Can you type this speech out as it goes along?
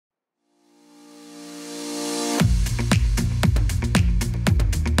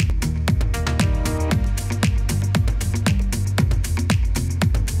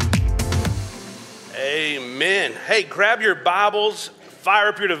Hey, grab your Bibles, fire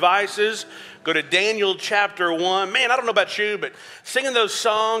up your devices, go to Daniel chapter 1. Man, I don't know about you, but singing those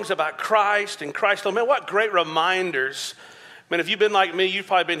songs about Christ and Christ alone, man, what great reminders. Man, if you've been like me, you've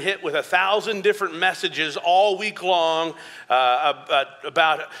probably been hit with 1,000 different messages all week long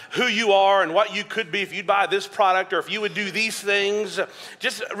about who you are and what you could be if you'd buy this product or if you would do these things.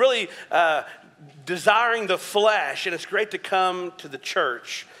 Just really desiring the flesh. And it's great to come to the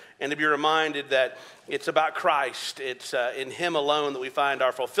church and to be reminded that it's about Christ. It's in Him alone that we find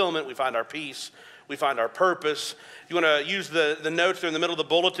our fulfillment, we find our peace, we find our purpose. If you want to use the notes, they're in the middle of the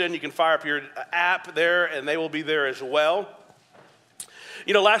bulletin. You can fire up your app there, and they will be there as well.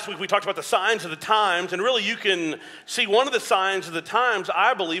 You know, last week we talked about the signs of the times, and really you can see one of the signs of the times,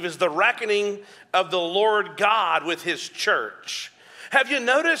 I believe, is the reckoning of the Lord God with His church. Have you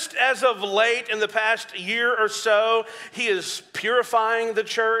noticed as of late in the past year or so, He is purifying the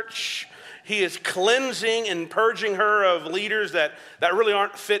church? He is cleansing and purging her of leaders that really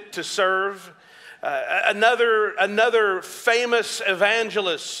aren't fit to serve. Another famous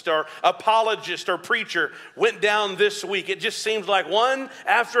evangelist or apologist or preacher went down this week. It just seems like one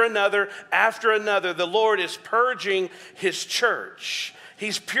after another, the Lord is purging His church.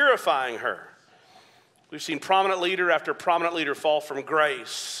 He's purifying her. We've seen prominent leader after prominent leader fall from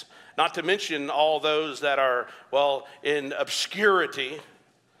grace, not to mention all those that are, well, in obscurity.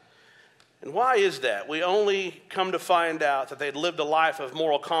 And why is that? We only come to find out that they'd lived a life of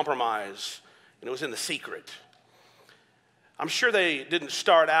moral compromise, and it was in the secret. I'm sure they didn't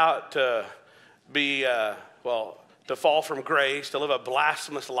start out to be, to fall from grace, to live a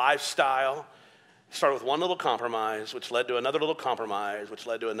blasphemous lifestyle. It started with one little compromise, which led to another little compromise, which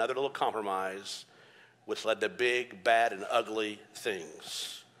led to another little compromise, which led to big, bad, and ugly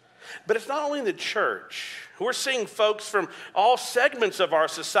things. But it's not only in the church. We're seeing folks from all segments of our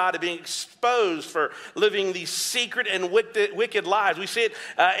society being exposed for living these secret and wicked lives. We see it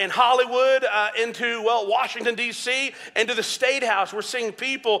in Hollywood, into, Washington, D.C., into the State House. We're seeing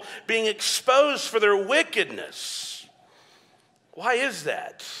people being exposed for their wickedness. Why is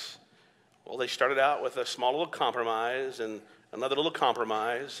that? Well, they started out with a small little compromise and another little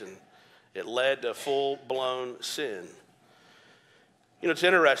compromise, and it led to full-blown sin. You know, it's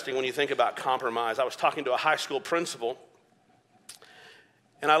interesting when you think about compromise. I was talking to a high school principal,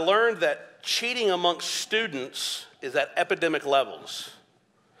 and I learned that cheating amongst students is at epidemic levels.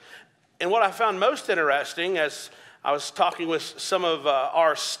 And what I found most interesting, as I was talking with some of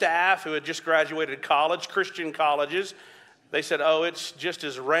our staff who had just graduated college, Christian colleges, they said, it's just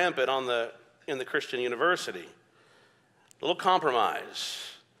as rampant in the Christian university. Little compromise.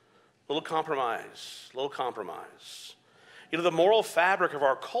 You know, the moral fabric of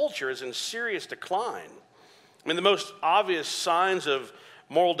our culture is in serious decline. I mean, the most obvious signs of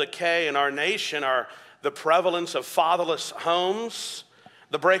moral decay in our nation are the prevalence of fatherless homes,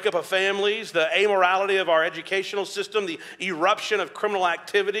 the breakup of families, the amorality of our educational system, the eruption of criminal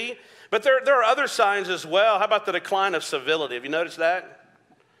activity. But there are other signs as well. How about the decline of civility? Have you noticed that?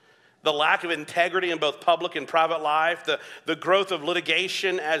 The lack of integrity in both public and private life, the growth of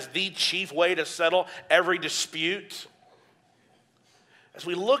litigation as the chief way to settle every dispute. As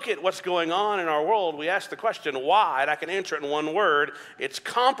we look at what's going on in our world, we ask the question, why? And I can answer it in one word. It's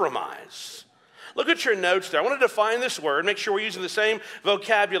compromise. Look at your notes there. I want to define this word, make sure we're using the same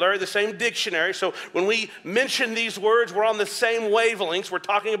vocabulary, the same dictionary. So when we mention these words, we're on the same wavelengths. We're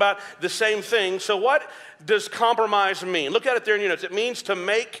talking about the same thing. So what does compromise mean? Look at it there in your notes. It means to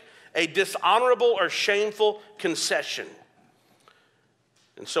make a dishonorable or shameful concession.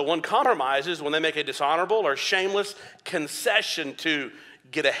 And so one compromises when they make a dishonorable or shameless concession to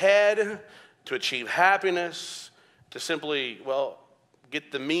get ahead, to achieve happiness, to simply,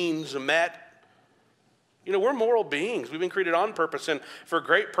 get the means met. You know, we're moral beings. We've been created on purpose and for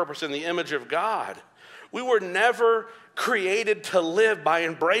great purpose in the image of God. We were never created to live by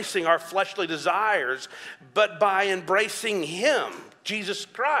embracing our fleshly desires, but by embracing Him, Jesus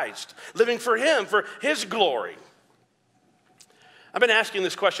Christ, living for Him, for His glory. I've been asking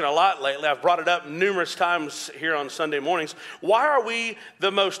this question a lot lately. I've brought it up numerous times here on Sunday mornings. Why are we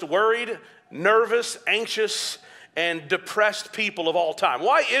the most worried, nervous, anxious, and depressed people of all time?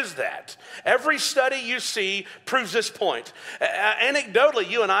 Why is that? Every study you see proves this point.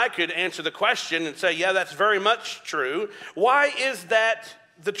 Anecdotally, you and I could answer the question and say, yeah, that's very much true. Why is that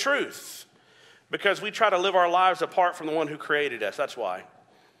the truth? Because we try to live our lives apart from the one who created us. That's why.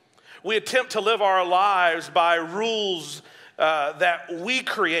 We attempt to live our lives by rules that we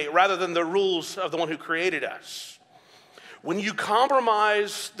create rather than the rules of the one who created us. When you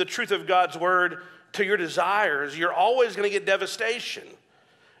compromise the truth of God's word to your desires, you're always going to get devastation.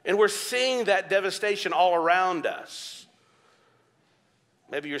 And we're seeing that devastation all around us.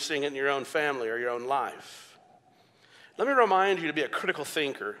 Maybe you're seeing it in your own family or your own life. Let me remind you to be a critical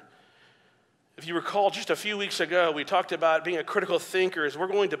thinker. If you recall, just a few weeks ago, we talked about being a critical thinker is we're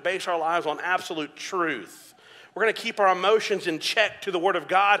going to base our lives on absolute truth. We're going to keep our emotions in check to the Word of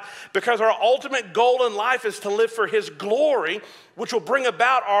God because our ultimate goal in life is to live for His glory, which will bring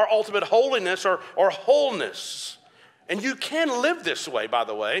about our ultimate holiness or wholeness. And you can live this way, by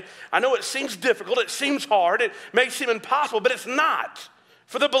the way. I know it seems difficult, it seems hard, it may seem impossible, but it's not.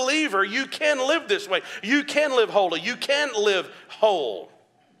 For the believer, you can live this way. You can live holy. You can live whole.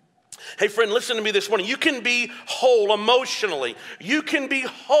 Hey friend, listen to me this morning. You can be whole emotionally. You can be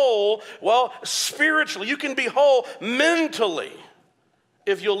whole, spiritually. You can be whole mentally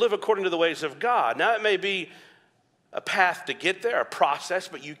if you'll live according to the ways of God. Now, it may be a path to get there, a process,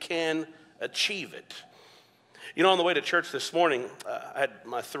 but you can achieve it. You know, on the way to church this morning, I had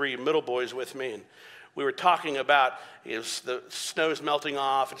my 3 middle boys with me, and we were talking about the snow's melting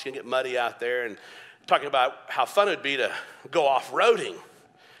off, it's going to get muddy out there, and talking about how fun it would be to go off-roading.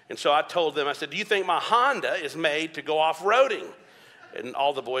 And so I told them, I said, do you think my Honda is made to go off-roading? And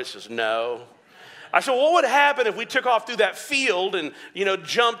all the boys says, no. I said, well, what would happen if we took off through that field and,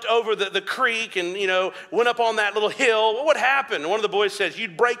 jumped over the creek and, went up on that little hill? What would happen? And one of the boys says,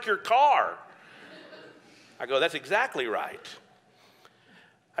 you'd break your car. I go, that's exactly right.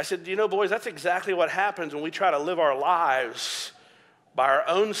 I said, boys, that's exactly what happens when we try to live our lives by our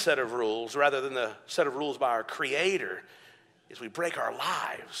own set of rules rather than the set of rules by our Creator. Is we break our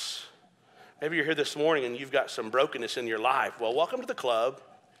lives. Maybe you're here this morning and you've got some brokenness in your life. Well, welcome to the club.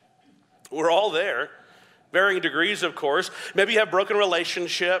 We're all there, varying degrees, of course. Maybe you have broken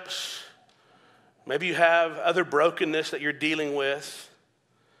relationships. Maybe you have other brokenness that you're dealing with.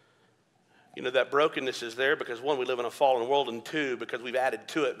 That brokenness is there because, 1, we live in a fallen world, and 2, because we've added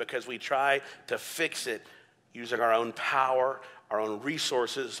to it, because we try to fix it using our own power, our own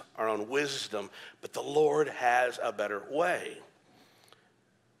resources, our own wisdom, but the Lord has a better way.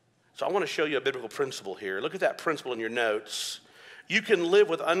 So I want to show you a biblical principle here. Look at that principle in your notes. You can live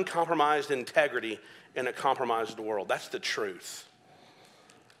with uncompromised integrity in a compromised world. That's the truth.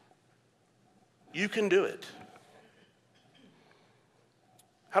 You can do it.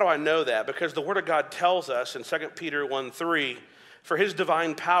 How do I know that? Because the Word of God tells us in 2 Peter 1:3, for His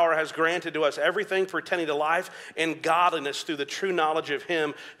divine power has granted to us everything pertaining to life and godliness through the true knowledge of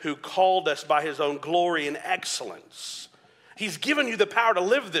Him who called us by His own glory and excellence. He's given you the power to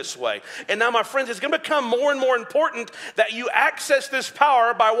live this way. And now, my friends, it's going to become more and more important that you access this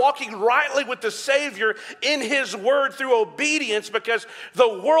power by walking rightly with the Savior in His Word through obedience, because the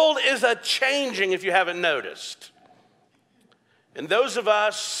world is a-changing, if you haven't noticed. And those of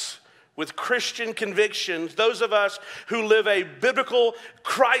us with Christian convictions, those of us who live a biblical,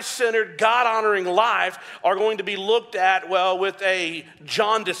 Christ-centered, God-honoring life are going to be looked at, with a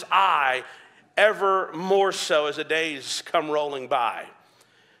jaundiced eye ever more so as the days come rolling by.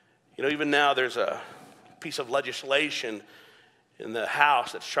 Even now there's a piece of legislation in the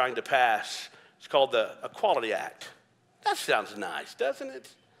House that's trying to pass. It's called the Equality Act. That sounds nice, doesn't it?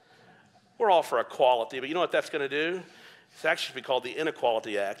 We're all for equality, but you know what that's going to do? It's actually called the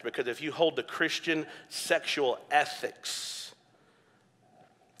Inequality Act, because if you hold the Christian sexual ethics,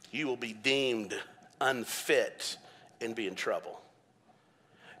 you will be deemed unfit and be in trouble.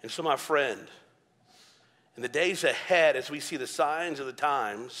 And so, my friend, in the days ahead, as we see the signs of the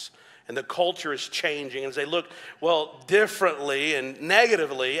times and the culture is changing, as they look, differently and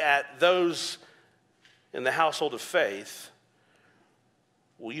negatively at those in the household of faith,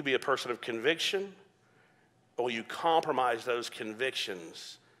 will you be a person of conviction? Or will you compromise those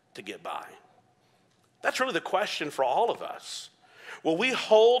convictions to get by? That's really the question for all of us. Will we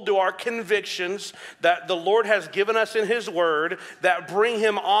hold to our convictions that the Lord has given us in His Word that bring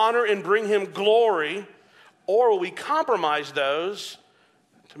Him honor and bring Him glory? Or will we compromise those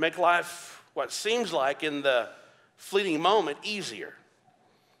to make life, what seems like in the fleeting moment, easier?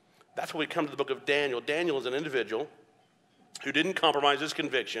 That's when we come to the book of Daniel. Daniel is an individual who didn't compromise his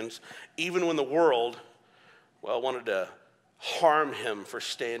convictions, even when the world wanted to harm him for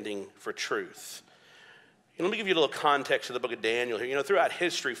standing for truth. Let me give you a little context of the book of Daniel here. Throughout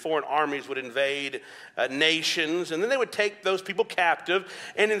history, foreign armies would invade nations, and then they would take those people captive.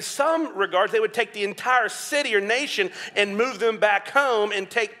 And in some regards, they would take the entire city or nation and move them back home and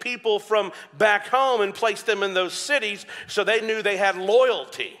take people from back home and place them in those cities so they knew they had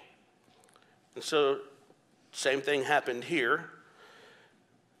loyalty. And so, same thing happened here.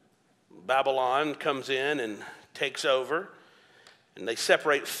 Babylon comes in and takes over, and they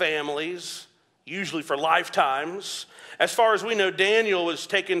separate families. usually for lifetimes. As far as we know, Daniel was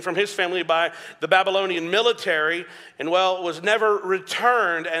taken from his family by the Babylonian military and, was never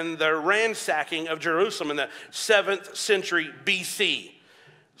returned in the ransacking of Jerusalem in the 7th century BC.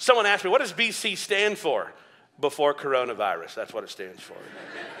 Someone asked me, what does BC stand for? Before coronavirus. That's what it stands for.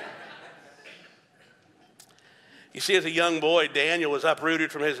 You see, as a young boy, Daniel was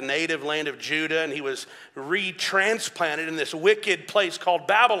uprooted from his native land of Judah, and he was retransplanted in this wicked place called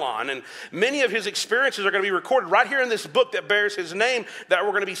Babylon. And many of his experiences are going to be recorded right here in this book that bears his name that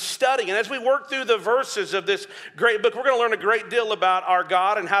we're going to be studying. And as we work through the verses of this great book, we're going to learn a great deal about our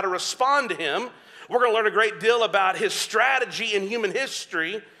God and how to respond to him. We're going to learn a great deal about his strategy in human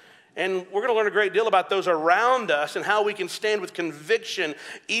history. And we're going to learn a great deal about those around us and how we can stand with conviction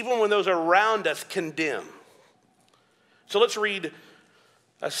even when those around us condemn. So let's read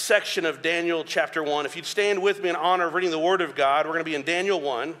a section of Daniel chapter 1. If you'd stand with me in honor of reading the Word of God, we're going to be in Daniel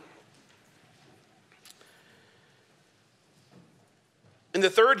 1. In the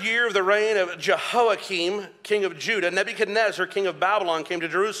 3rd year of the reign of Jehoiakim, king of Judah, Nebuchadnezzar, king of Babylon, came to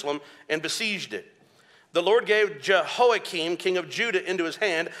Jerusalem and besieged it. The Lord gave Jehoiakim, king of Judah, into his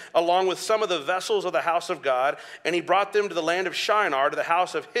hand, along with some of the vessels of the house of God, and he brought them to the land of Shinar, to the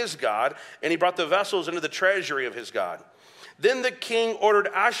house of his God, and he brought the vessels into the treasury of his God. Then the king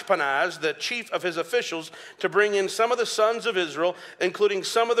ordered Ashpenaz, the chief of his officials, to bring in some of the sons of Israel, including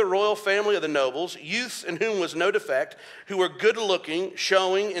some of the royal family of the nobles, youths in whom was no defect, who were good-looking,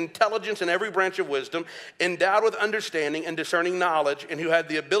 showing intelligence in every branch of wisdom, endowed with understanding and discerning knowledge, and who had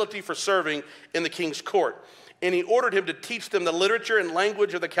the ability for serving in the king's court. And he ordered him to teach them the literature and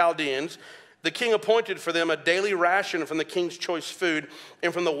language of the Chaldeans. The king appointed for them a daily ration from the king's choice food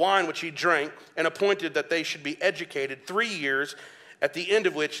and from the wine which he drank, and appointed that they should be educated 3 years, at the end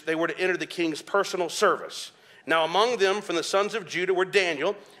of which they were to enter the king's personal service. Now among them from the sons of Judah were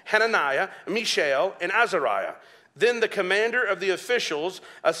Daniel, Hananiah, Mishael, and Azariah. Then the commander of the officials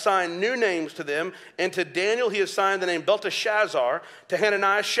assigned new names to them, and to Daniel he assigned the name Belteshazzar, to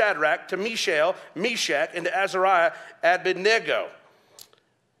Hananiah Shadrach, to Mishael Meshach, and to Azariah Abednego.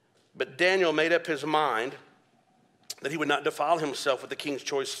 But Daniel made up his mind that he would not defile himself with the king's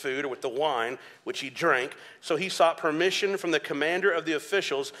choice food or with the wine which he drank. So he sought permission from the commander of the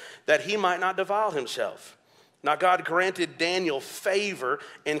officials that he might not defile himself. Now God granted Daniel favor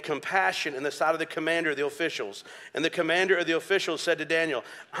and compassion in the sight of the commander of the officials. And the commander of the officials said to Daniel,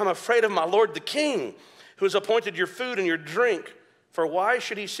 I'm afraid of my lord the king, who has appointed your food and your drink. For why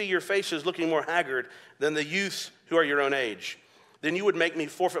should he see your faces looking more haggard than the youths who are your own age? Then you would make me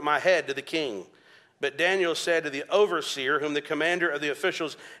forfeit my head to the king. But Daniel said to the overseer, whom the commander of the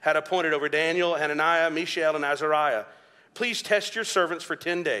officials had appointed over Daniel, Hananiah, Mishael, and Azariah, please test your servants for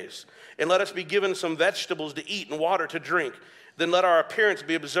 10 days, and let us be given some vegetables to eat and water to drink. Then let our appearance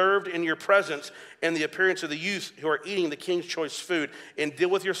be observed in your presence and the appearance of the youth who are eating the king's choice food, and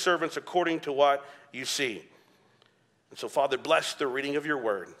deal with your servants according to what you see. And so, Father, bless the reading of your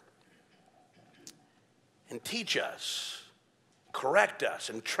word, and teach us, correct us,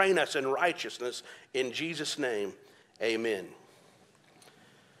 and train us in righteousness. In Jesus' name, amen.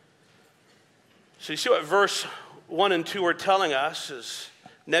 So you see what verse 1 and 2 are telling us is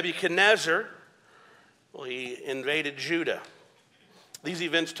Nebuchadnezzar, he invaded Judah. These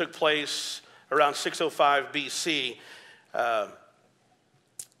events took place around 605 BC, and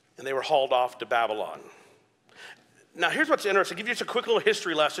they were hauled off to Babylon. Now, here's what's interesting. I'll give you just a quick little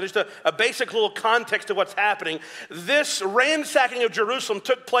history lesson, just a basic little context of what's happening. This ransacking of Jerusalem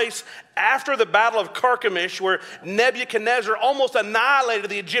took place after the Battle of Carchemish, where Nebuchadnezzar almost annihilated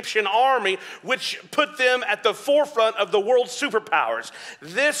the Egyptian army, which put them at the forefront of the world's superpowers.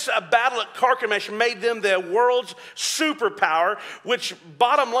 This battle at Carchemish made them the world's superpower, which,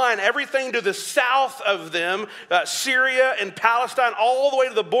 bottom line, everything to the south of them, Syria and Palestine, all the way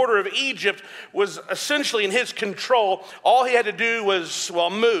to the border of Egypt, was essentially in his control. All he had to do was,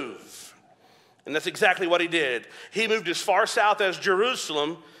 move. And that's exactly what he did. He moved as far south as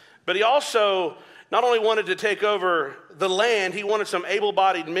Jerusalem, but he also not only wanted to take over the land, he wanted some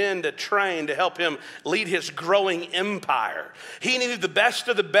able-bodied men to train to help him lead his growing empire. He needed the best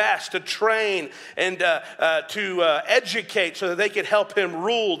of the best to train and to educate so that they could help him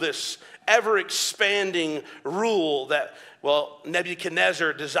rule this ever-expanding rule that,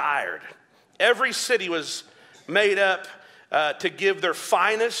 Nebuchadnezzar desired. Every city was made up to give their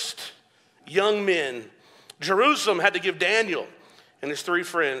finest young men. Jerusalem had to give Daniel and his 3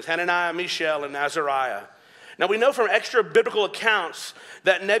 friends, Hananiah, Mishael, and Azariah. Now we know from extra biblical accounts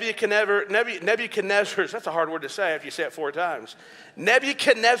that Nebuchadnezzar's, that's a hard word to say if you say it 4 times.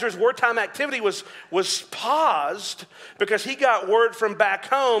 Nebuchadnezzar's wartime activity was paused because he got word from back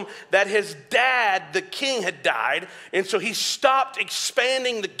home that his dad, the king, had died. And so he stopped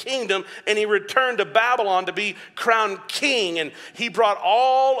expanding the kingdom and he returned to Babylon to be crowned king. And he brought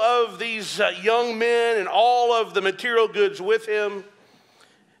all of these young men and all of the material goods with him.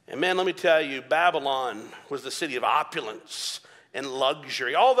 And man, let me tell you, Babylon was the city of opulence and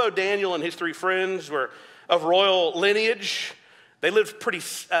luxury. Although Daniel and his 3 friends were of royal lineage, they lived pretty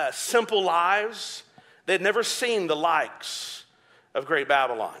simple lives. They had never seen the likes of great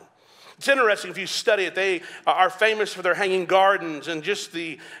Babylon. It's interesting if you study it. They are famous for their hanging gardens and just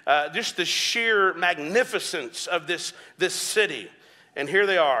the sheer magnificence of this city. And here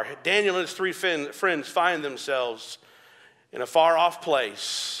they are. Daniel and his 3 friends find themselves in a far-off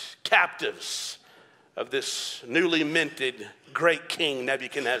place, captives of this newly minted great king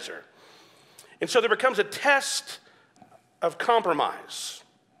Nebuchadnezzar. And so there becomes a test of compromise.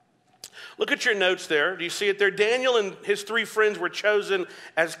 Look at your notes there. Do you see it there? Daniel and his 3 friends were chosen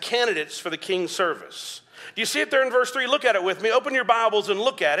as candidates for the king's service. Do you see it there in verse 3? Look at it with me. Open your Bibles and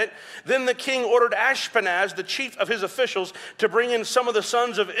look at it. Then the king ordered Ashpenaz, the chief of his officials, to bring in some of the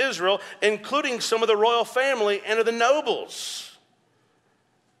sons of Israel, including some of the royal family and of the nobles.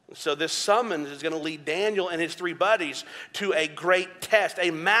 So this summons is going to lead Daniel and his 3 buddies to a great test, a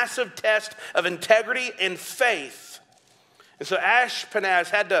massive test of integrity and faith. And so Ashpenaz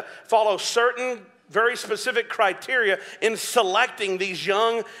had to follow certain very specific criteria in selecting these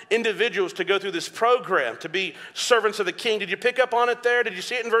young individuals to go through this program, to be servants of the king. Did you pick up on it there? Did you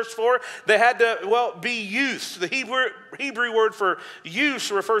see it in verse 4? They had to, be youths. The Hebrew word for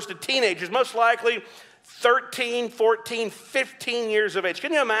youths refers to teenagers, most likely 13, 14, 15 years of age.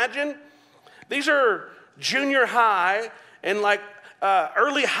 Can you imagine? These are junior high and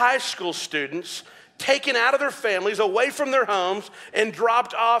early high school students taken out of their families, away from their homes, and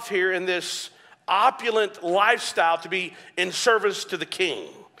dropped off here in this opulent lifestyle to be in service to the king.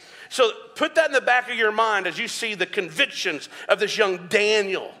 So put that in the back of your mind as you see the convictions of this young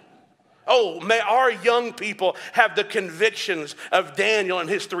Daniel. Oh, may our young people have the convictions of Daniel and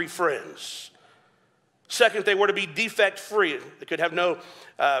his 3 friends. Second, they were to be defect-free. They could have no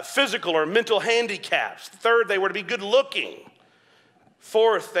physical or mental handicaps. Third, they were to be good-looking.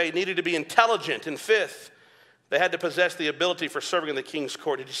 Fourth, they needed to be intelligent. And fifth, they had to possess the ability for serving in the king's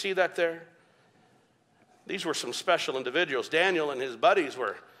court. Did you see that there? These were some special individuals. Daniel and his buddies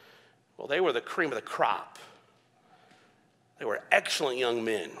they were the cream of the crop. They were excellent young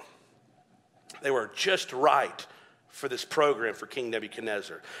men. They were just right for this program for King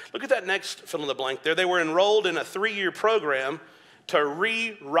Nebuchadnezzar. Look at that next fill in the blank there. They were enrolled in a 3-year program to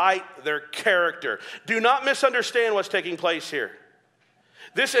rewrite their character. Do not misunderstand what's taking place here.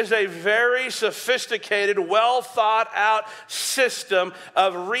 This is a very sophisticated, well thought out system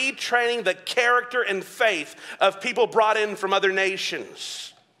of retraining the character and faith of people brought in from other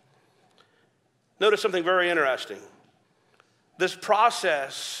nations. Notice something very interesting. This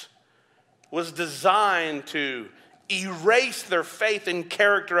process was designed to erase their faith and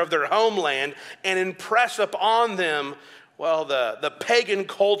character of their homeland and impress upon them, the pagan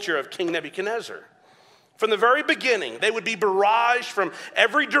culture of King Nebuchadnezzar. From the very beginning, they would be barraged from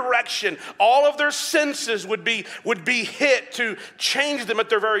every direction. All of their senses would be hit to change them at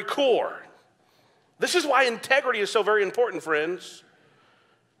their very core. This is why integrity is so very important, friends.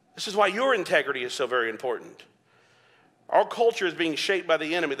 This is why your integrity is so very important. Our culture is being shaped by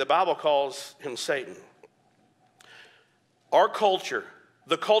the enemy. The Bible calls him Satan. Our culture,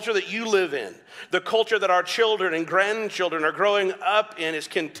 the culture that you live in, the culture that our children and grandchildren are growing up in, is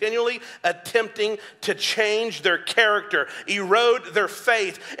continually attempting to change their character, erode their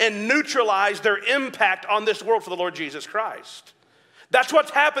faith, and neutralize their impact on this world for the Lord Jesus Christ. That's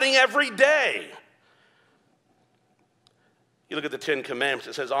what's happening every day. You look at the 10 Commandments,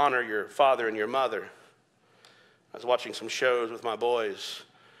 it says, honor your father and your mother. I was watching some shows with my boys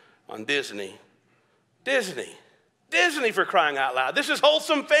on Disney. Disney, for crying out loud. This is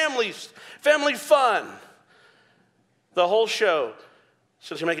wholesome family fun. The whole show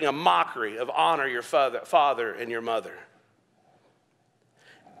says you're making a mockery of honor your father and your mother.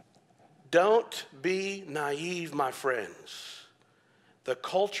 Don't be naive, my friends. The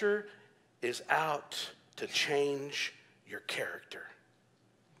culture is out to change your character.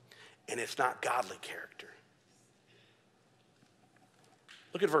 And it's not godly character.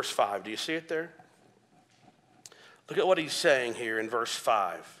 Look at verse 5. Do you see it there? Look at what he's saying here in verse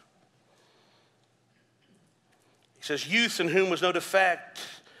 5. He says, youths in whom was no defect,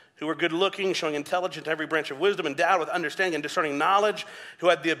 who were good looking, showing intelligence in every branch of wisdom, endowed with understanding and discerning knowledge, who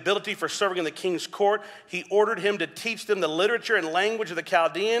had the ability for serving in the king's court. He ordered him to teach them the literature and language of the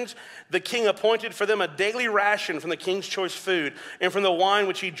Chaldeans. The king appointed for them a daily ration from the king's choice food and from the wine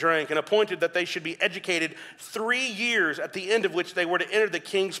which he drank, and appointed that they should be educated 3 years, at the end of which they were to enter the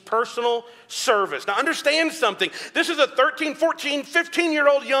king's personal service. Now understand something. This is a 13, 14,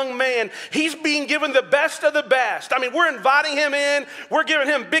 15-year-old young man. He's being given the best of the best. I mean, we're inviting him in. We're giving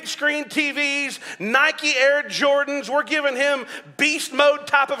him big screen TVs, Nike Air Jordans. We're giving him beast mode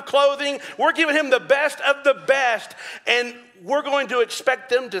type of clothing. We're giving him the best of the best. And we're going to expect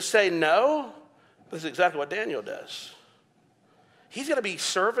them to say no? This is exactly what Daniel does. He's going to be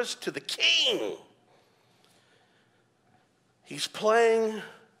service to the king. He's playing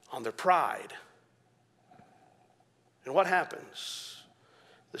on their pride. And what happens?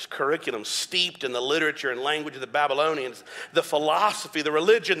 This curriculum steeped in the literature and language of the Babylonians, the philosophy, the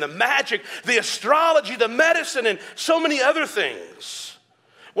religion, the magic, the astrology, the medicine, and so many other things.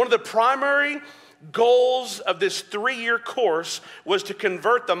 One of the primary goals of this 3-year course was to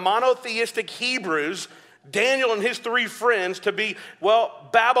convert the monotheistic Hebrews, Daniel and his 3 friends, to be,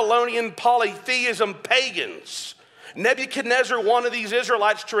 Babylonian polytheism pagans. Nebuchadnezzar wanted these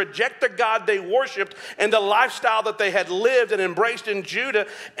Israelites to reject the God they worshiped and the lifestyle that they had lived and embraced in Judah,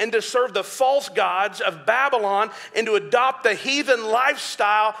 and to serve the false gods of Babylon and to adopt the heathen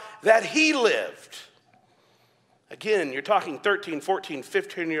lifestyle that he lived. Again, you're talking 13, 14,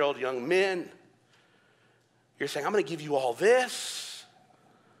 15-year-old young men. You're saying, I'm going to give you all this.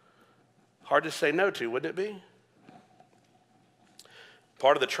 Hard to say no to, wouldn't it be?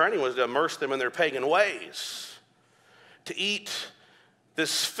 Part of the training was to immerse them in their pagan ways, to eat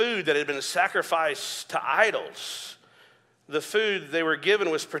this food that had been sacrificed to idols. The food they were given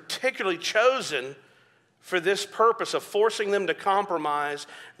was particularly chosen for this purpose of forcing them to compromise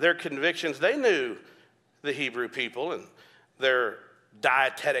their convictions. They knew the Hebrew people and their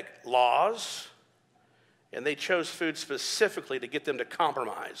dietetic laws, and they chose food specifically to get them to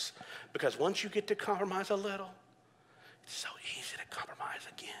compromise. Because once you get to compromise a little, it's so easy to compromise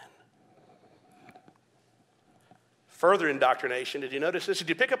again. Further indoctrination. Did you notice this? Did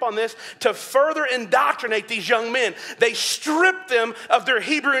you pick up on this? To further indoctrinate these young men, they stripped them of their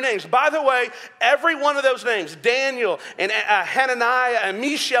Hebrew names. By the way, every one of those names, Daniel and Hananiah and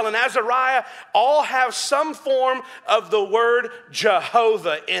Mishael and Azariah, all have some form of the word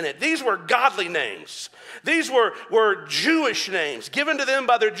Jehovah in it. These were godly names. These were Jewish names given to them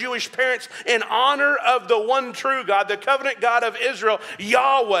by their Jewish parents in honor of the one true God, the covenant God of Israel,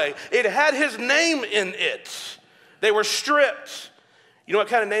 Yahweh. It had his name in it. They were stripped. You know what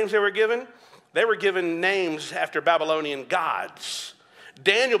kind of names they were given? They were given names after Babylonian gods.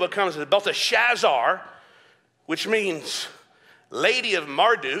 Daniel becomes Belteshazzar, which means lady of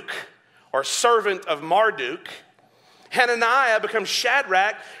Marduk or servant of Marduk. Hananiah becomes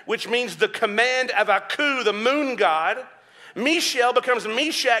Shadrach, which means the command of Aku, the moon god. Mishael becomes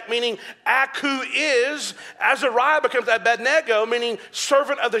Meshach, meaning Aku is. Azariah becomes Abednego, meaning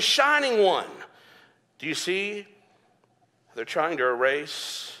servant of the shining one. Do you see? They're trying to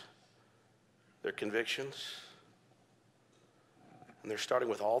erase their convictions. And they're starting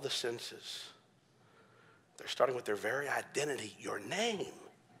with all the senses. They're starting with their very identity, your name.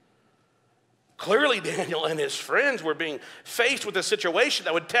 Clearly, Daniel and his friends were being faced with a situation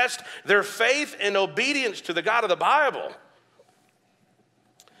that would test their faith and obedience to the God of the Bible.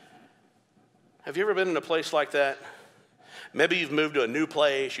 Have you ever been in a place like that? Maybe you've moved to a new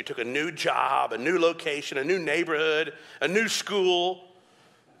place, you took a new job, a new location, a new neighborhood, a new school.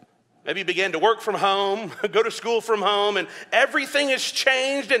 Maybe you began to work from home, go to school from home, and everything has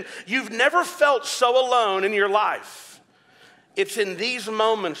changed, and you've never felt so alone in your life. It's in these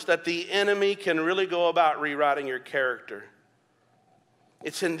moments that the enemy can really go about rewriting your character.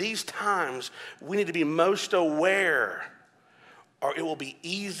 It's in these times we need to be most aware, or it will be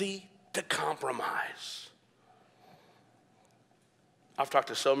easy to compromise. I've talked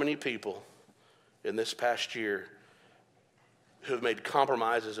to so many people in this past year who have made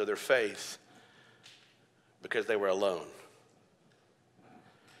compromises of their faith because they were alone.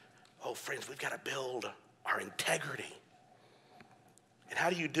 Oh, friends, we've got to build our integrity. And how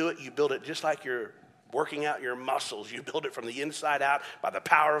do you do it? You build it just like you're working out your muscles. You build it from the inside out by the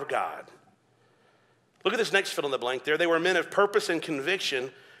power of God. Look at this next fill in the blank there. They were men of purpose and conviction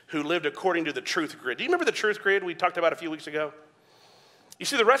who lived according to the truth grid. Do you remember the truth grid we talked about a few weeks ago? You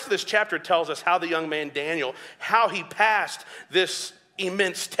see, the rest of this chapter tells us how the young man Daniel, how he passed this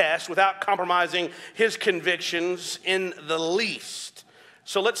immense test without compromising his convictions in the least.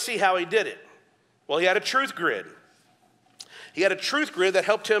 So let's see how he did it. Well, he had a truth grid. He had a truth grid that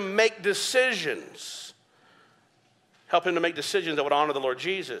helped him make decisions. Help him to make decisions that would honor the Lord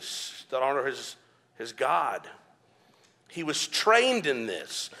Jesus, that honor his God. He was trained in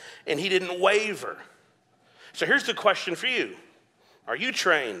this, and he didn't waver. So here's the question for you. Are you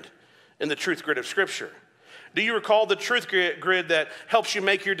trained in the truth grid of Scripture? Do you recall the truth grid that helps you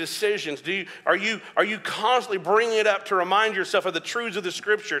make your decisions? Are you constantly bringing it up to remind yourself of the truths of the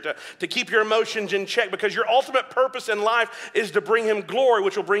Scripture, to keep your emotions in check? Because your ultimate purpose in life is to bring him glory,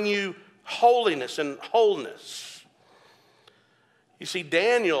 which will bring you holiness and wholeness. You see,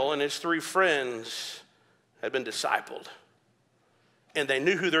 Daniel and his 3 friends had been discipled. And they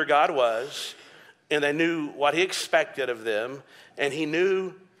knew who their God was, and they knew what he expected of them, and he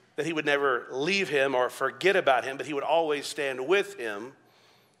knew that he would never leave him or forget about him, but he would always stand with him.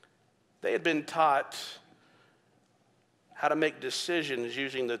 They had been taught how to make decisions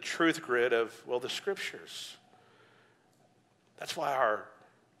using the truth grid of, well, the Scriptures. That's why our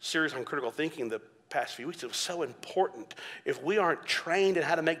series on critical thinking the past few weeks, it was so important. If we aren't trained in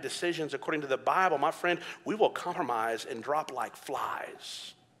how to make decisions according to the Bible, my friend, we will compromise and drop like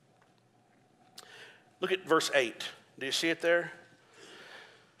flies. Look at verse 8. Do you see it there?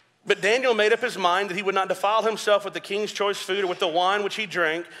 But Daniel made up his mind that he would not defile himself with the king's choice food or with the wine which he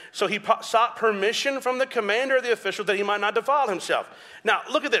drank. So he sought permission from the commander of the officials that he might not defile himself. Now,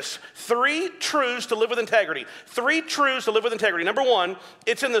 look at this. 3 truths to live with integrity. 3 truths to live with integrity. Number 1,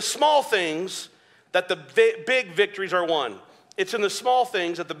 it's in the small things that the big victories are won. It's in the small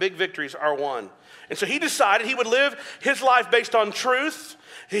things that the big victories are won. And so he decided he would live his life based on truth.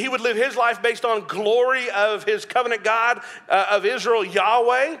 He would live his life based on glory of his covenant God of Israel,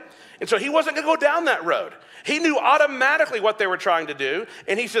 Yahweh. And so he wasn't going to go down that road. He knew automatically what they were trying to do.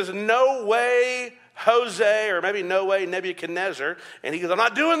 And he says, no way, Jose, or maybe no way, Nebuchadnezzar. And he goes, I'm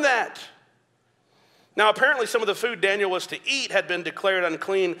not doing that. Now, apparently some of the food Daniel was to eat had been declared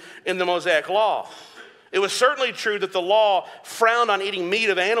unclean in the Mosaic law. It was certainly true that the law frowned on eating meat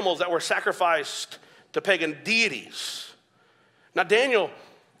of animals that were sacrificed to pagan deities. Now, Daniel,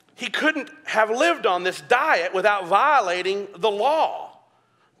 he couldn't have lived on this diet without violating the law.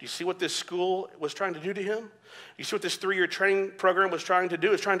 Do you see what this school was trying to do to him? You see what this 3-year training program was trying to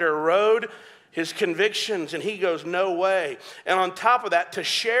do? It's trying to erode his convictions, and he goes, no way. And on top of that, to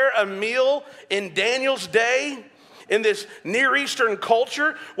share a meal in Daniel's day, in this Near Eastern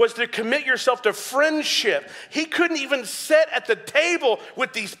culture, was to commit yourself to friendship. He couldn't even sit at the table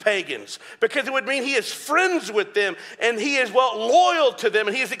with these pagans because it would mean he is friends with them and he is, well, loyal to them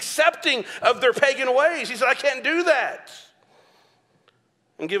and he is accepting of their pagan ways. He said, I can't do that.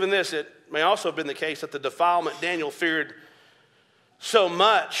 And given this, it may also have been the case that the defilement Daniel feared so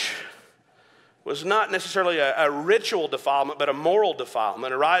much was not necessarily a ritual defilement, but a moral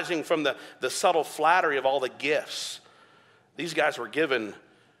defilement arising from the subtle flattery of all the gifts. These guys were given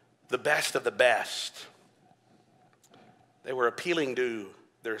the best of the best. They were appealing to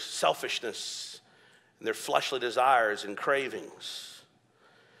their selfishness and their fleshly desires and cravings.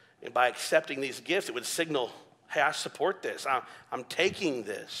 And by accepting these gifts, it would signal, hey, I support this. I'm taking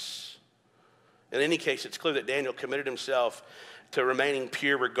this. In any case, it's clear that Daniel committed himself to remaining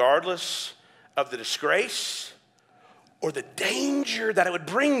pure regardless of the disgrace or the danger that it would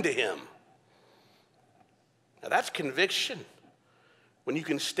bring to him. Now that's conviction. When you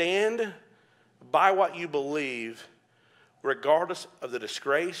can stand by what you believe, regardless of the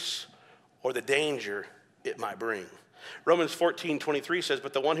disgrace or the danger it might bring. Romans 14:23 says,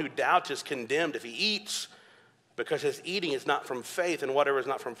 but the one who doubts is condemned if he eats, because his eating is not from faith, and whatever is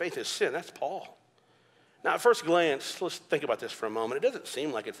not from faith is sin. That's Paul. Now, at first glance, let's think about this for a moment. It doesn't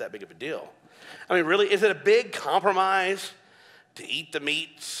seem like it's that big of a deal. I mean, really, is it a big compromise to eat the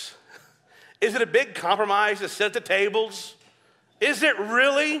meats? Is it a big compromise to sit at the tables? Is it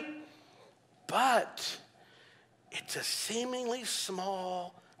really? But it's a seemingly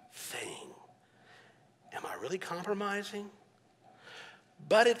small thing. Am I really compromising?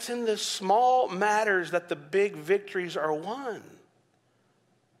 But it's in the small matters that the big victories are won.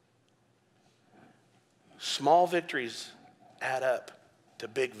 Small victories add up to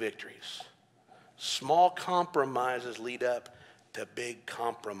big victories. Small compromises lead up to big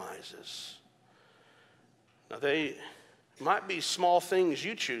compromises. Now, they might be small things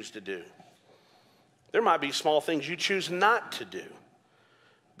you choose to do. There might be small things you choose not to do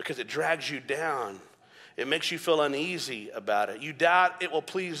because it drags you down. It makes you feel uneasy about it. You doubt it will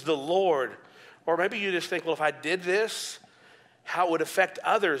please the Lord. Or maybe you just think, well, if I did this, how it would affect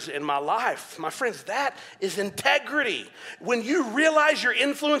others in my life. My friends, that is integrity. When you realize your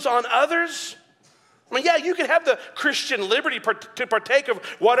influence on others, I mean, yeah, you can have the Christian liberty to partake of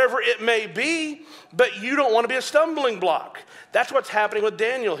whatever it may be, but you don't want to be a stumbling block. That's what's happening with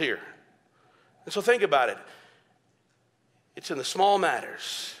Daniel here. And so think about it. It's in the small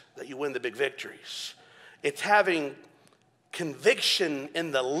matters that you win the big victories. It's having conviction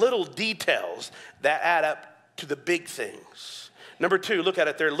in the little details that add up to the big things. Number two, look at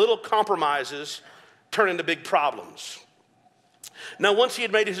it there. Little compromises turn into big problems. Now, once he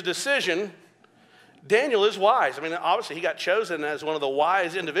had made his decision, Daniel is wise. I mean, obviously, he got chosen as one of the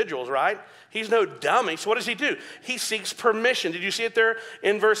wise individuals, right? He's no dummy. So what does he do? He seeks permission. Did you see it there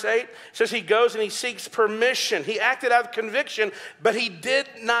in verse 8? It says he goes and he seeks permission. He acted out of conviction, but he did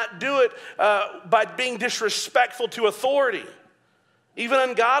not do it by being disrespectful to authority, even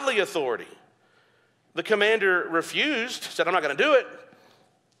ungodly authority. The commander refused, said, I'm not going to do it.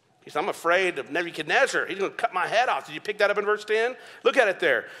 He said, I'm afraid of Nebuchadnezzar. He's going to cut my head off. Did you pick that up in verse 10? Look at it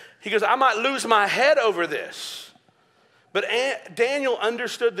there. He goes, I might lose my head over this. But Daniel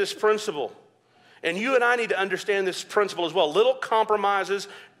understood this principle. And you and I need to understand this principle as well. Little compromises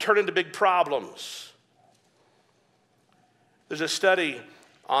turn into big problems. There's a study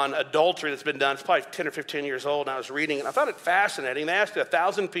on adultery that's been done. It's probably 10 or 15 years old, and I was reading it. I found it fascinating. They asked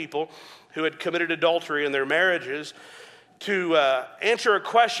 1,000 people who had committed adultery in their marriages to answer a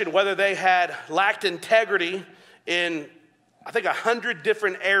question whether they had lacked integrity in, I think, 100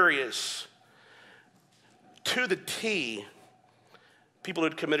 different areas. To the T, people who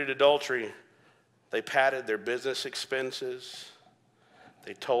had committed adultery, they padded their business expenses.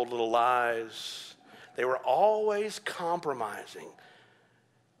 They told little lies. They were always compromising.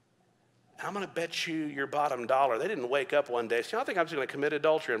 And I'm going to bet you your bottom dollar. They didn't wake up one day and say, I think I'm just going to commit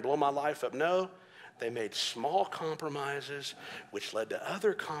adultery and blow my life up. No. They made small compromises, which led to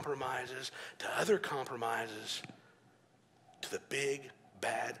other compromises, to the big,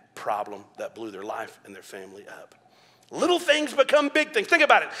 bad problem that blew their life and their family up. Little things become big things. Think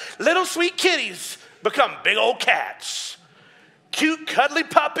about it. Little sweet kitties become big old cats. Cute, cuddly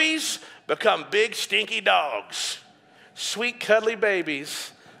puppies become big, stinky dogs. Sweet, cuddly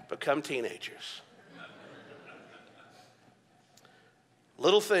babies become teenagers.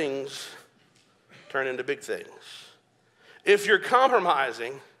 Little things turn into big things. If you're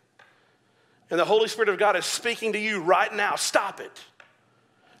compromising and the Holy Spirit of God is speaking to you right now, stop it.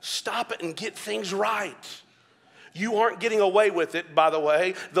 Stop it and get things right. You aren't getting away with it, by the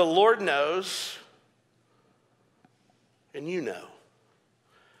way. The Lord knows, and you know.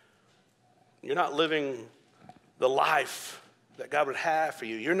 You're not living the life that God would have for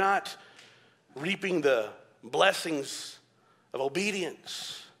you. You're not reaping the blessings of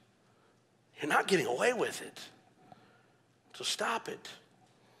obedience. You're not getting away with it. So stop it.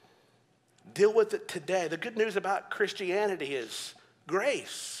 Deal with it today. The good news about Christianity is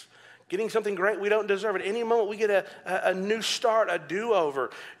grace. Getting something great we don't deserve. At any moment we get a new start, a do-over.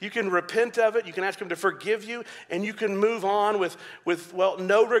 You can repent of it. You can ask him to forgive you. And you can move on with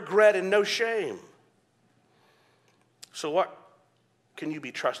no regret and no shame. So what can you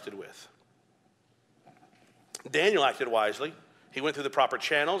be trusted with? Daniel acted wisely. He went through the proper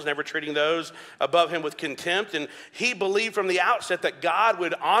channels, never treating those above him with contempt. And he believed from the outset that God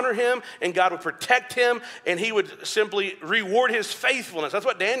would honor him and God would protect him and he would simply reward his faithfulness. That's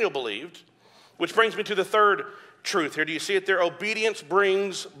what Daniel believed, which brings me to the third truth here. Do you see it there? Obedience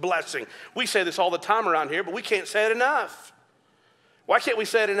brings blessing. We say this all the time around here, but we can't say it enough. Why can't we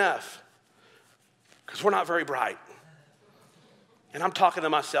say it enough? Because we're not very bright. And I'm talking to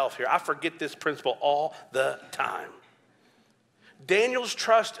myself here. I forget this principle all the time. Daniel's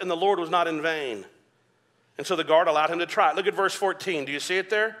trust in the Lord was not in vain. And so the guard allowed him to try it. Look at verse 14. Do you see it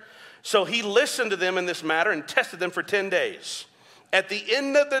there? So he listened to them in this matter and tested them for 10 days. At the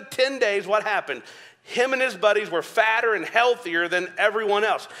end of the 10 days, what happened? Him and his buddies were fatter and healthier than everyone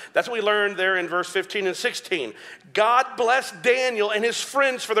else. That's what we learned there in verse 15 and 16. God blessed Daniel and his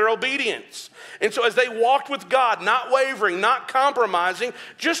friends for their obedience. And so as they walked with God, not wavering, not compromising,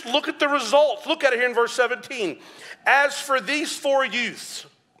 just look at the results. Look at it here in verse 17. As for these four youths,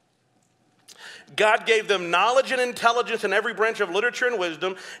 God gave them knowledge and intelligence in every branch of literature and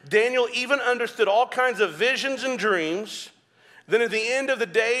wisdom. Daniel even understood all kinds of visions and dreams. Then at the end of the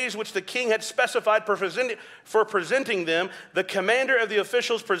days which the king had specified for presenting them, the commander of the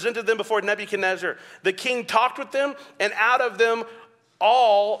officials presented them before Nebuchadnezzar. The king talked with them, and out of them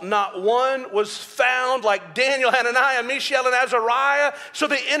all, not one was found like Daniel, Hananiah, Mishael, and Azariah. So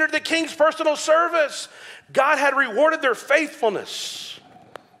they entered the king's personal service. God had rewarded their faithfulness.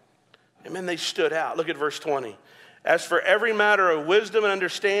 And then they stood out. Look at verse 20. As for every matter of wisdom and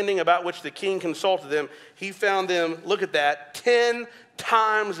understanding about which the king consulted them, he found them, look at that, 10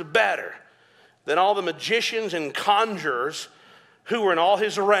 times better than all the magicians and conjurers who were in all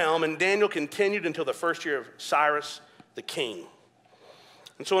his realm, and Daniel continued until the first year of Cyrus the king.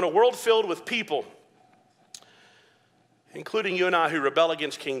 And so in a world filled with people, including you and I, who rebel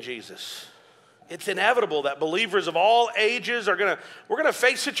against King Jesus, it's inevitable that believers of all ages we're gonna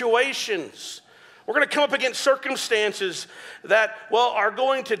face situations. We're gonna come up against circumstances that, are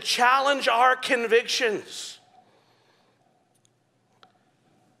going to challenge our convictions.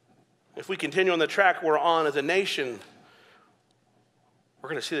 If we continue on the track we're on as a nation, we're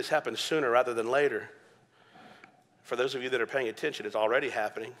gonna see this happen sooner rather than later. For those of you that are paying attention, it's already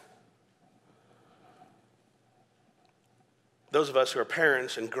happening. Those of us who are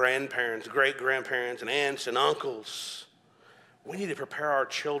parents and grandparents, great-grandparents and aunts and uncles, we need to prepare our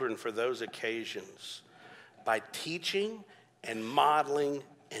children for those occasions by teaching and modeling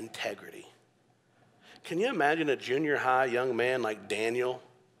integrity. Can you imagine a junior high young man like Daniel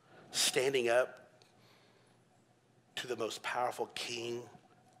standing up to the most powerful king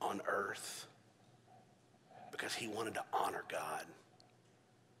on earth because he wanted to honor God?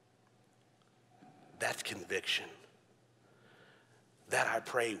 That's conviction. That I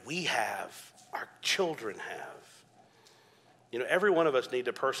pray we have, our children have. Every one of us need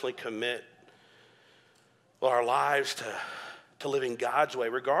to personally commit our lives to living God's way,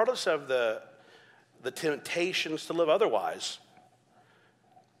 regardless of the temptations to live otherwise.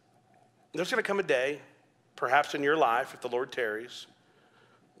 There's going to come a day, perhaps in your life, if the Lord tarries,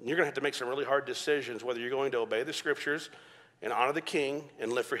 you're going to have to make some really hard decisions, whether you're going to obey the scriptures and honor the king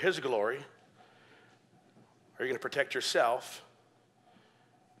and live for his glory, or you're going to protect yourself.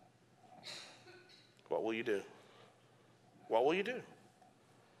 What will you do? What will you do?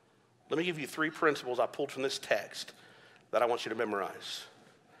 Let me give you 3 principles I pulled from this text that I want you to memorize.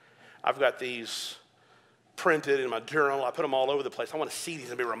 I've got these printed in my journal. I put them all over the place. I want to see these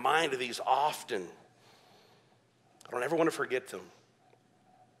and be reminded of these often. I don't ever want to forget them.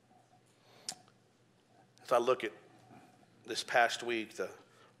 As I look at this past week, the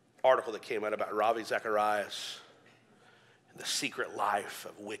article that came out about Ravi Zacharias and the secret life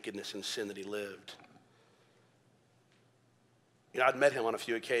of wickedness and sin that he lived. I'd met him on a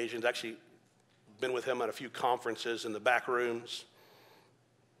few occasions, actually been with him at a few conferences in the back rooms.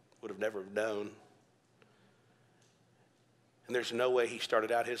 Would have never known. And there's no way he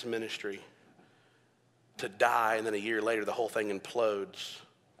started out his ministry to die, and then a year later the whole thing implodes.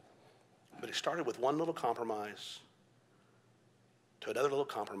 But it started with one little compromise, to another little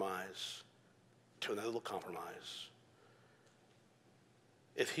compromise, to another little compromise.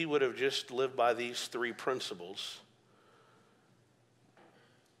 If he would have just lived by these 3 principles,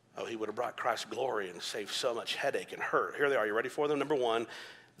 he would have brought Christ glory and saved so much headache and hurt. Here they are. You ready for them? Number 1,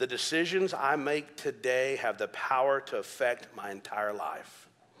 the decisions I make today have the power to affect my entire life.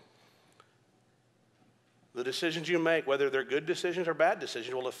 The decisions you make, whether they're good decisions or bad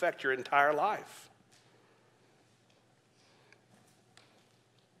decisions, will affect your entire life.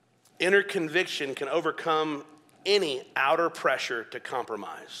 Inner conviction can overcome any outer pressure to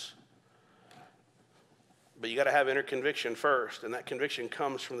compromise. But you got to have inner conviction first, and that conviction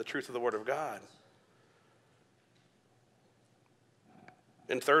comes from the truth of the Word of God.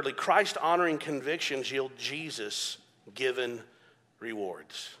 And thirdly, Christ-honoring convictions yield Jesus-given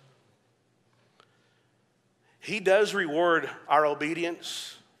rewards. He does reward our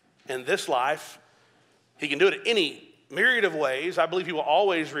obedience in this life. He can do it in any myriad of ways. I believe he will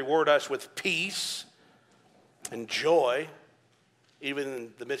always reward us with peace and joy, even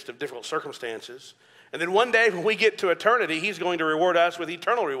in the midst of difficult circumstances. And then one day when we get to eternity, he's going to reward us with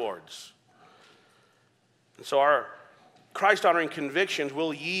eternal rewards. And so our Christ-honoring convictions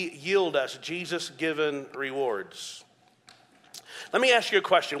will yield us Jesus-given rewards. Let me ask you a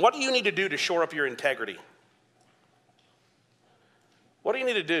question. What do you need to do to shore up your integrity? What do you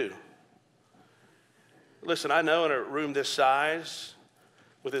need to do? Listen, I know in a room this size,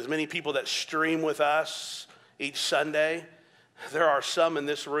 with as many people that stream with us each Sunday, there are some in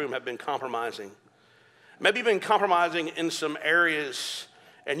this room have been compromising. Maybe you've been compromising in some areas,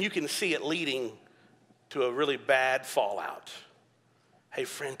 and you can see it leading to a really bad fallout. Hey,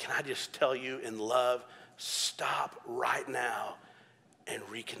 friend, can I just tell you in love, stop right now and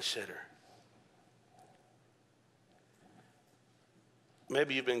reconsider.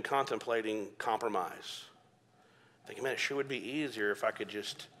 Maybe you've been contemplating compromise. Thinking, man, it sure would be easier if I could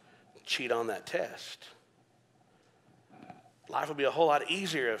just cheat on that test. Life would be a whole lot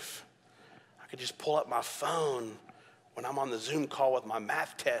easier if I could just pull up my phone when I'm on the Zoom call with my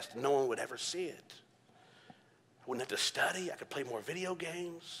math test and no one would ever see it. I wouldn't have to study. I could play more video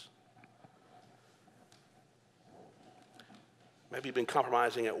games. Maybe you've been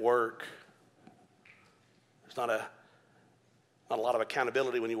compromising at work. There's not a lot of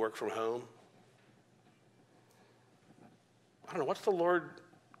accountability when you work from home. I don't know, what's the Lord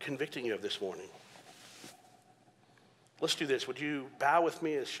convicting you of this morning? Let's do this. Would you bow with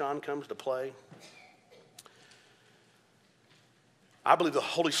me as Sean comes to play? I believe the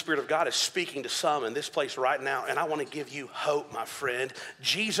Holy Spirit of God is speaking to some in this place right now, and I want to give you hope, my friend.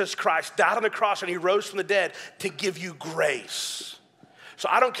 Jesus Christ died on the cross and he rose from the dead to give you grace. So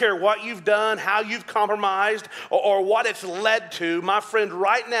I don't care what you've done, how you've compromised, or what it's led to. My friend,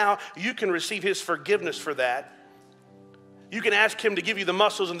 right now, you can receive his forgiveness for that. You can ask him to give you the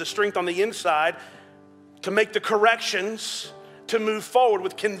muscles and the strength on the inside to make the corrections, to move forward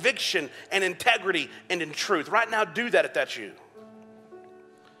with conviction and integrity and in truth. Right now, do that if that's you.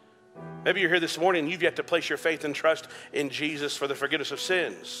 Maybe you're here this morning and you've yet to place your faith and trust in Jesus for the forgiveness of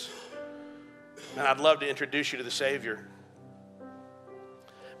sins. And I'd love to introduce you to the Savior.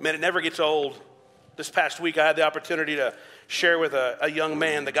 Man, it never gets old. This past week, I had the opportunity to share with a young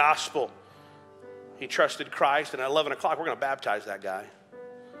man the gospel. He trusted Christ, and at 11 o'clock, we're going to baptize that guy.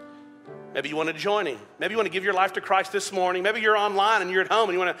 Maybe you want to join him. Maybe you want to give your life to Christ this morning. Maybe you're online and you're at home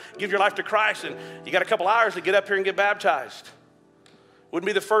and you want to give your life to Christ, and you got a couple hours to get up here and get baptized. Wouldn't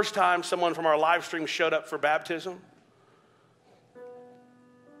be the first time someone from our live stream showed up for baptism.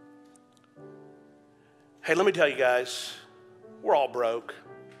 Hey, let me tell you guys, we're all broke.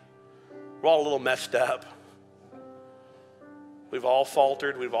 We're all a little messed up. We've all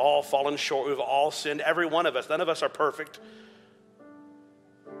faltered. We've all fallen short. We've all sinned. Every one of us. None of us are perfect.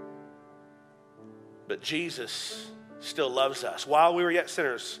 But Jesus still loves us. While we were yet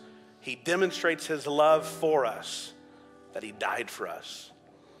sinners, he demonstrates his love for us, that he died for us.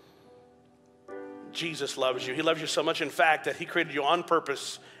 Jesus loves you. He loves you so much, in fact, that he created you on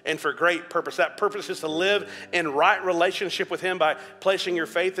purpose and for great purpose. That purpose is to live in right relationship with him by placing your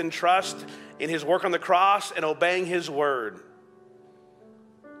faith and trust in his work on the cross and obeying his word.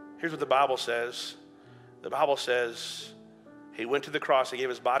 Here's what the Bible says. The Bible says he went to the cross. He gave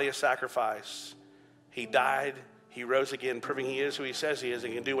his body a sacrifice. He died. He rose again, proving he is who he says he is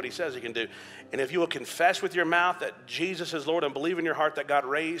and can do what he says he can do. And if you will confess with your mouth that Jesus is Lord and believe in your heart that God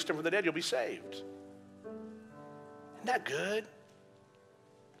raised him from the dead, you'll be saved. Isn't that good?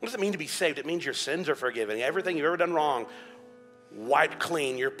 What does it mean to be saved? It means your sins are forgiven. Everything you've ever done wrong, wiped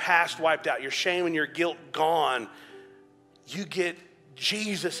clean. Your past wiped out. Your shame and your guilt gone. You get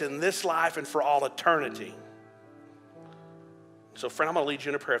Jesus in this life and for all eternity. So, friend, I'm going to lead you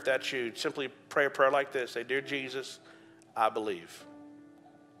in a prayer. If that's you, simply pray a prayer like this. Say, Dear Jesus, I believe.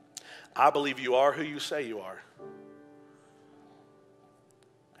 I believe you are who you say you are.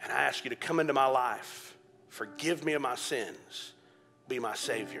 And I ask you to come into my life. Forgive me of my sins. Be my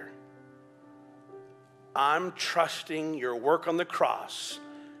Savior. I'm trusting your work on the cross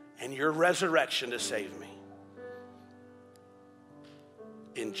and your resurrection to save me.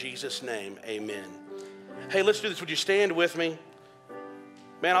 In Jesus' name, amen. Hey, let's do this. Would you stand with me?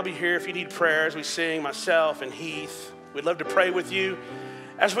 Man, I'll be here if you need prayer as we sing, myself and Heath. We'd love to pray with you.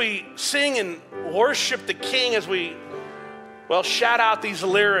 As we sing and worship the King, as we, shout out these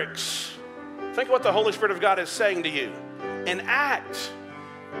lyrics, think of what the Holy Spirit of God is saying to you and act.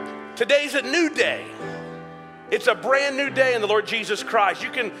 Today's a new day. It's a brand new day in the Lord Jesus Christ.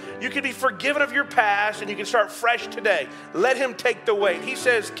 You can be forgiven of your past and you can start fresh today. Let him take the weight. He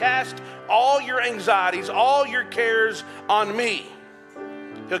says, cast all your anxieties, all your cares on me.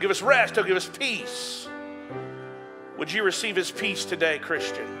 He'll give us rest. He'll give us peace. Would you receive his peace today,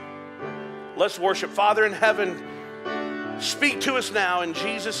 Christian? Let's worship. Father in heaven, speak to us now in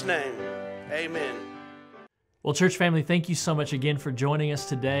Jesus' name. Amen. Well, church family, thank you so much again for joining us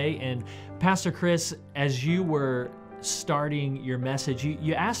today. And Pastor Chris, as you were starting your message,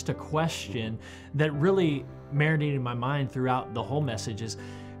 you asked a question that really marinated in my mind throughout the whole message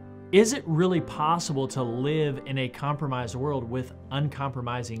is it really possible to live in a compromised world with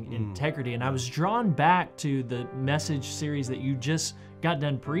uncompromising integrity? And I was drawn back to the message series that you just got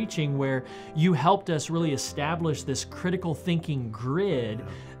done preaching, where you helped us really establish this critical thinking grid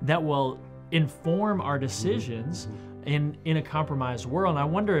that will inform our decisions in a compromised world. And I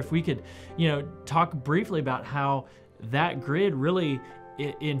wonder if we could, talk briefly about how that grid really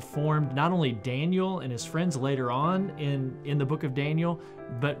informed not only Daniel and his friends later on in the book of Daniel,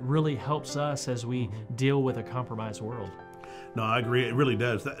 but really helps us as we deal with a compromised world. No, I agree. It really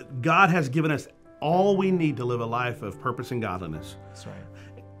does. God has given us all we need to live a life of purpose and godliness. That's right.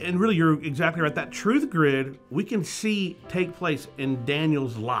 And really, you're exactly right. That truth grid, we can see take place in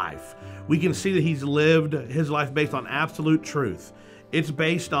Daniel's life. We can see that he's lived his life based on absolute truth. It's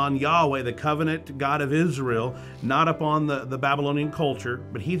based on Yahweh, the covenant God of Israel, not upon the Babylonian culture,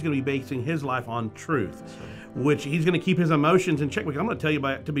 but he's going to be basing his life on truth. which he's going to keep his emotions in check. I'm going to tell you,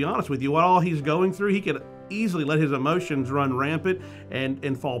 to be honest with you, what all he's going through, he could easily let his emotions run rampant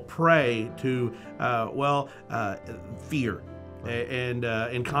and fall prey to, fear.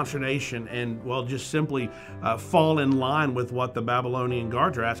 And consternation, and just simply fall in line with what the Babylonian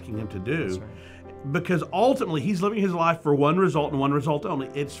guards are asking him to do. That's right. Because ultimately he's living his life for one result and one result only.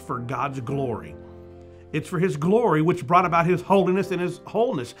 It's for God's glory. It's for his glory, which brought about his holiness and his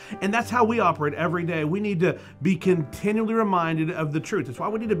wholeness. And that's how we operate every day. We need to be continually reminded of the truth. That's why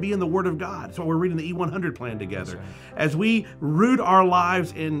we need to be in the Word of God. That's why we're reading the E100 plan together. Right. As we root our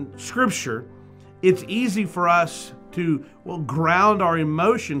lives in Scripture, it's easy for us to ground our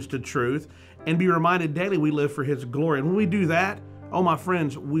emotions to truth and be reminded daily we live for his glory. And when we do that, oh my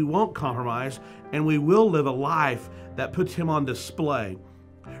friends, we won't compromise, and we will live a life that puts him on display.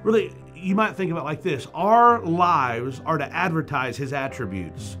 Really, you might think of it like this. Our lives are to advertise his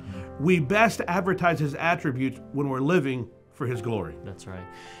attributes. We best advertise his attributes when we're living for his glory. That's right.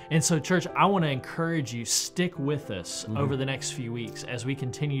 And so, church, I want to encourage you, stick with us over the next few weeks as we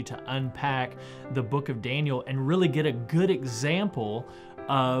continue to unpack the book of Daniel and really get a good example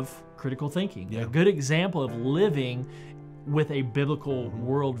of critical thinking, a good example of living with a biblical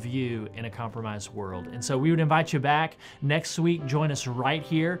worldview in a compromised world. And so we would invite you back next week. Join us right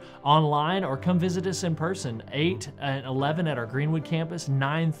here online, or come visit us in person, 8 and 11 at our Greenwood campus,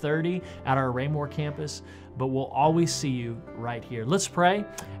 9:30 at our Raymore campus. But we'll always see you right here. Let's pray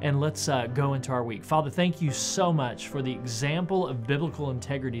and let's go into our week. Father, thank you so much for the example of biblical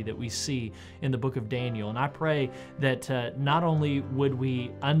integrity that we see in the book of Daniel. And I pray that not only would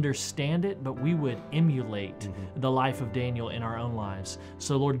we understand it, but we would emulate the life of Daniel in our own lives.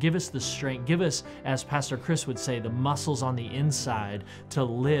 So Lord, give us the strength. Give us, as Pastor Chris would say, the muscles on the inside to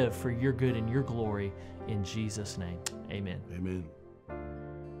live for your good and your glory. In Jesus' name, amen. Amen.